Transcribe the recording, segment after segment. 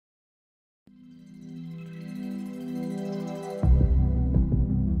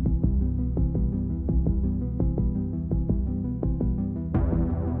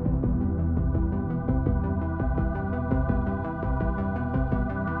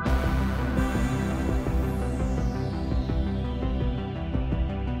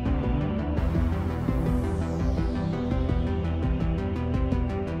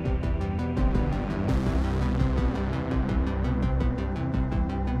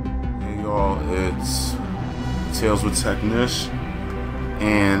It's Tales with TeCniSH,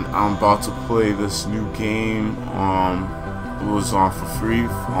 and I'm about to play this new game. It was on for free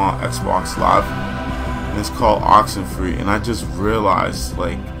on Xbox Live, and it's called Oxenfree. And I just realized,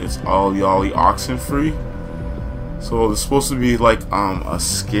 like, it's all y'all Oxenfree. So it's supposed to be like a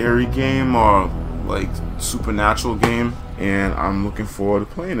scary game or like supernatural game, and I'm looking forward to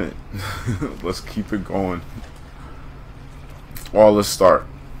playing it. Let's keep it going. Or let's start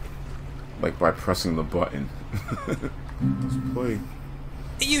like by pressing the button. Let's play.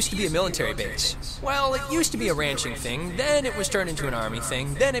 It used to be a military base. Well, it used to be a ranching thing, then it was turned into an army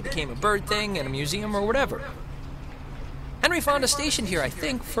thing, then it became a bird thing and a museum or whatever. Henry Fonda stationed here, I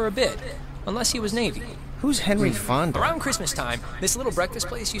think, for a bit, unless he was Navy. Who's Henry Fonda? Around Christmas time, this little breakfast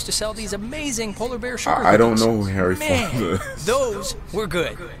place used to sell these amazing polar bear sugar cookies. I don't know who Henry Fonda is. Those were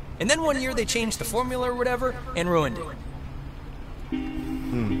good. And then one year they changed the formula or whatever and ruined it.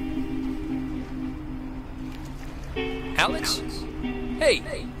 Alex? Hey,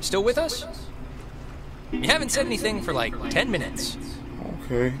 still with us? You haven't said anything for like 10 minutes.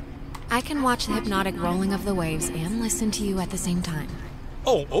 Okay. I can watch the hypnotic rolling of the waves and listen to you at the same time.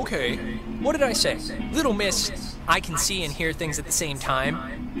 Oh, okay. What did I say? Little miss, I can see and hear things at the same time.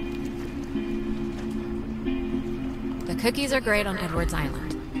 The cookies are great on Edwards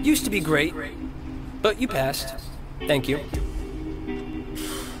Island. Used to be great, but you passed. Thank you.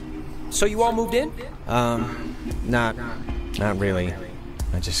 So you all moved in? Not really.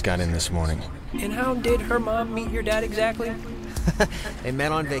 I just got in this morning. And how did her mom meet your dad exactly? They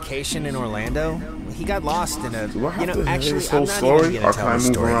met on vacation in Orlando. He got lost in a... Do I have to hear actually, this whole I'm not story, even gonna or tell can I the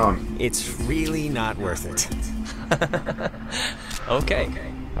move story. around? It's really not worth it. Okay.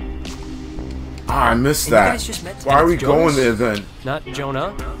 I missed And you that. guys just met Why are we Jonas? going there then? Not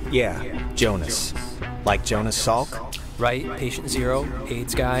Jonah? Yeah, Jonas. Like Jonas Salk? Right, patient zero,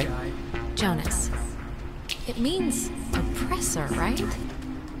 AIDS guy. Jonas. It means oppressor, right?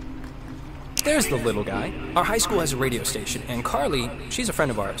 There's the little guy. Our high school has a radio station, and Carly, she's a friend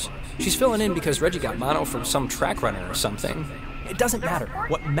of ours. She's filling in because Reggie got mono from some track runner or something. It doesn't matter.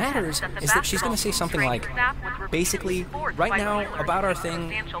 What matters is that she's going to say something like, basically, right now, about our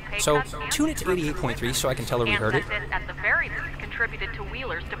thing. So, tune it to 88.3 so I can tell her we heard it. At the very least, contributed to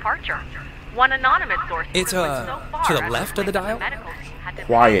Wheeler's departure. One anonymous source. It's, to the left of the dial?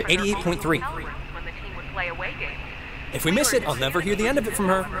 Quiet. 88.3. If we miss it, I'll never hear the end of it from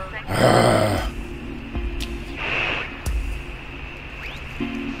her.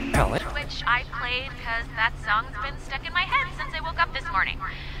 Alex? Which I played because that song's been stuck in my head since I woke up this morning.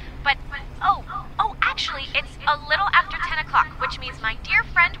 But, actually, it's a little after 10 o'clock, which means my dear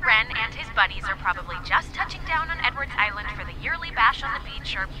friend Ren and his buddies are probably just touching down on Edwards Island for the yearly bash on the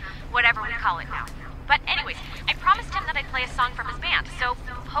beach, or whatever we call it now. But anyways, I promised him that I'd play a song from his band, so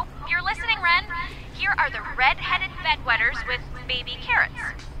hope you're listening, Ren. Here are the red-headed bedwetters with baby carrots.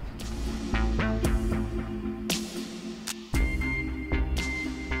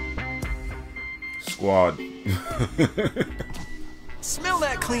 Squad. Smell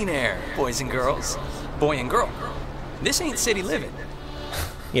that clean air, boys and girls. Boy and girl. This ain't city living.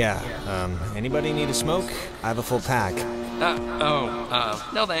 Yeah, anybody need a smoke? I have a full pack.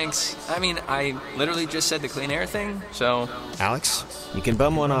 No thanks. I mean, I literally just said the clean air thing, so... Alex, you can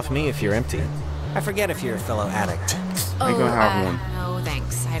bum one off me if you're empty. I forget if you're a fellow addict. I ain't gonna have one. No,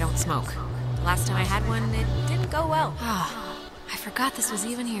 thanks. I don't smoke. Last time I had one, it didn't go well. I forgot this was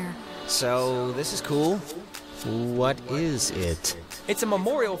even here. So, this is cool. What is it? It's a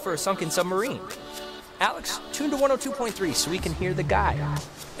memorial for a sunken submarine. Alex, tune to 102.3 so we can hear the guy.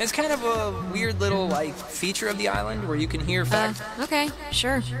 It's kind of a weird little, like, feature of the island where you can hear Okay,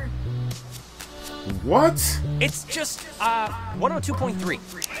 sure. What? It's just, 102.3.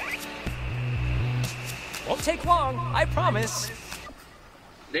 Won't take long, I promise.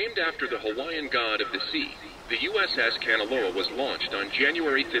 Named after the Hawaiian god of the sea, the USS Kanaloa was launched on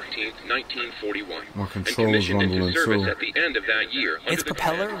January 15, 1941, My and controls commissioned into rumbling service too. at the end of that year. Its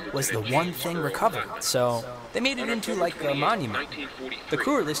propeller was the one thing recovered, so they made it into, like, a monument. The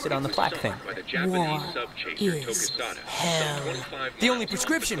crew are listed on the plaque thing. War is hell. The only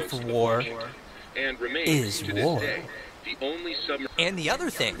prescription for war is war. And the other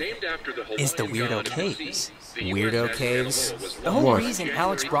thing is the Weirdo Caves. Weirdo Caves? The whole What? reason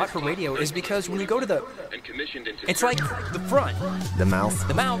Alex brought her radio is because when you go to the... It's like the front. The mouth?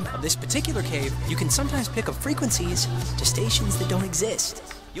 The mouth of this particular cave, you can sometimes pick up frequencies to stations that don't exist.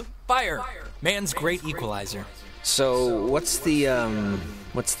 You'll fire. Man's great equalizer. So, what's the,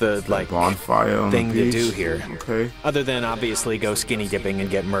 like, Bonfire on thing the to beach? do here? Okay. Other than, obviously, go skinny dipping and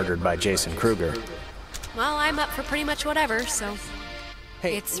get murdered by Jason Kruger. Well, I'm up for pretty much whatever, so...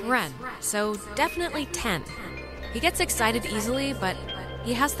 Hey. It's Ren, so definitely 10. He gets excited easily, but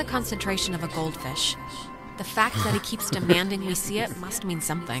he has the concentration of a goldfish. The fact that he keeps demanding we see it must mean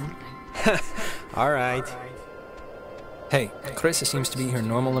something. All right. Hey, Carissa seems to be her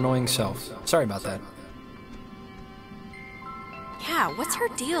normal annoying self. Sorry about that. Yeah, what's her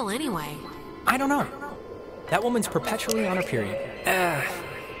deal anyway? I don't know. That woman's perpetually on her period. Ren!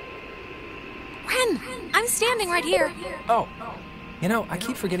 I'm standing right here. Oh, you know, I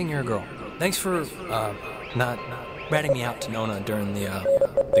keep forgetting you're a girl. Thanks for, not ratting me out to Nona during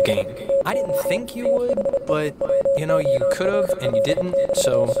the game. I didn't think you would, but, you know, you could've and you didn't,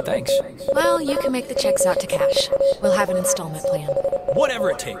 so thanks. Well, you can make the checks out to cash. We'll have an installment plan.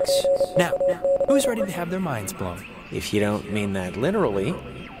 Whatever it takes. Now, who's ready to have their minds blown? If you don't mean that literally,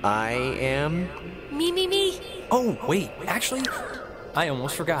 I am... Me. Oh, wait, actually, I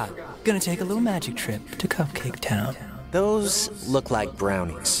almost forgot. Gonna take a little magic trip to Cupcake Town. Those look like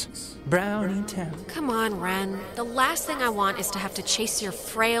brownies. Brownie Town. Come on, Ren. The last thing I want is to have to chase your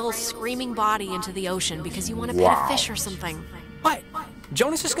frail, screaming body into the ocean because you want to pet a fish or something. What?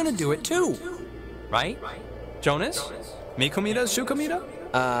 Jonas is gonna do it too. Right? Jonas? Mi comida, su comida?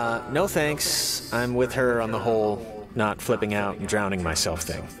 No thanks. I'm with her on the whole not flipping out and drowning myself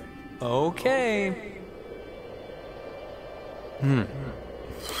thing. Okay.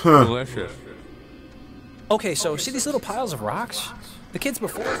 Delicious. Okay, so see these little piles of rocks? The kids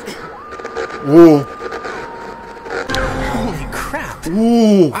before... Ooh. Holy crap!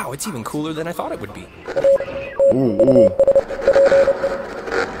 Ooh. Wow, it's even cooler than I thought it would be. Ooh.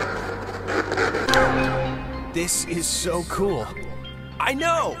 This is so cool. I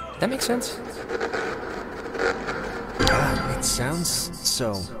know! That makes sense. God, it sounds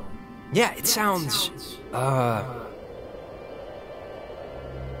so... Yeah, it sounds...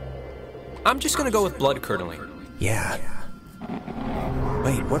 I'm just gonna go with blood curdling. Yeah.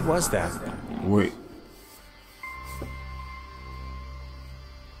 Wait, what was that? Wait.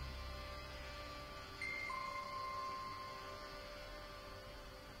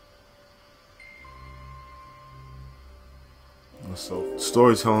 So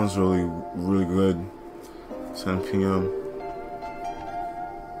storytelling's really good. 10 p.m.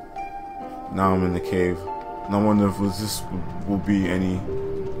 Now I'm in the cave. And I wonder if this will be any.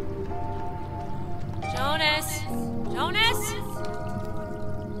 Jonas?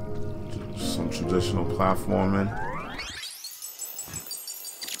 Some traditional platforming.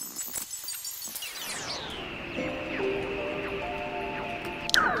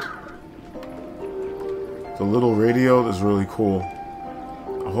 The little radio is really cool.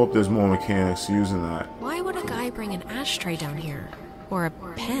 I hope there's more mechanics using that. Why would a guy bring an ashtray down here? Or a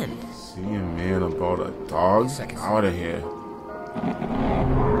pen? See a man about a dog? Out of here.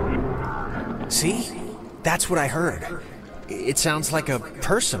 See? That's what I heard. It sounds like a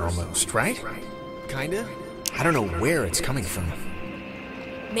person almost, right? Kinda? I don't know where it's coming from.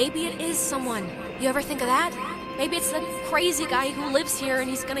 Maybe it is someone. You ever think of that? Maybe it's the crazy guy who lives here and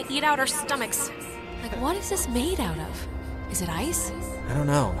he's gonna eat out our stomachs. Like, what is this made out of? Is it ice? I don't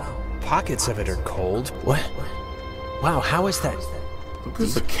know. Pockets of it are cold. What? Wow, how is that? Look at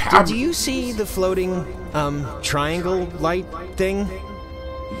the cabin. Did you see the floating, triangle light thing?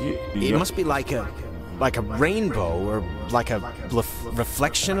 It must be like a rainbow or like a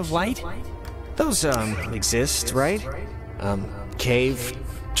reflection of light. Those, exist, right? Cave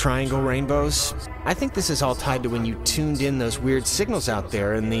triangle rainbows. I think this is all tied to when you tuned in those weird signals out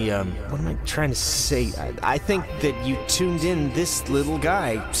there in the, what am I trying to say? I think that you tuned in this little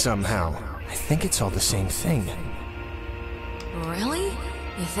guy somehow. I think it's all the same thing. Really?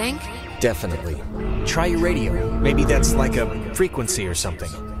 You think? Definitely. Try your radio. Maybe that's like a frequency or something.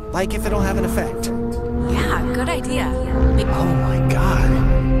 Like if it'll have an effect. Yeah, good idea. Oh my god.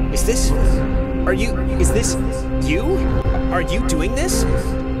 Is this you? Are you doing this?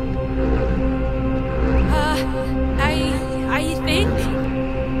 I think...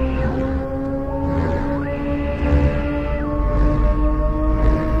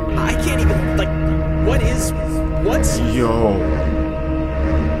 I can't even, what's... Yo.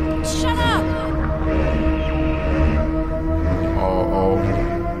 Shut up!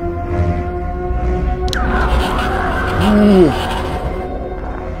 Ooh.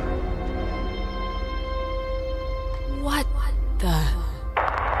 What the...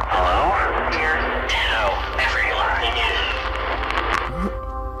 Hello? Dear, tell everyone.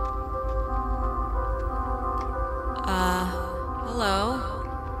 Hello?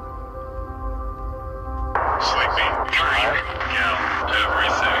 Sleepy. Time. Yeah,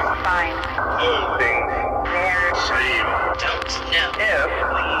 everything. Fine. Things. There. Same. Don't know. If.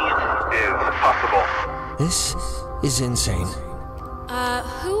 Is possible. This is insane.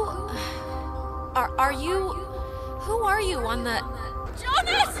 Are you... Who are you on the...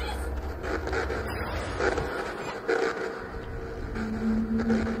 Jonas!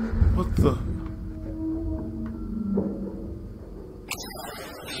 What the...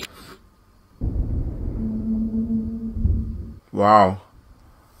 Wow.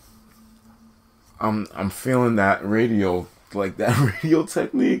 I'm feeling that radio, like that radio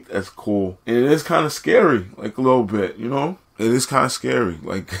technique. That's cool. And it is kind of scary, like a little bit, you know? It is kind of scary,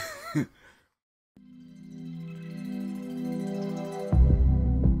 like...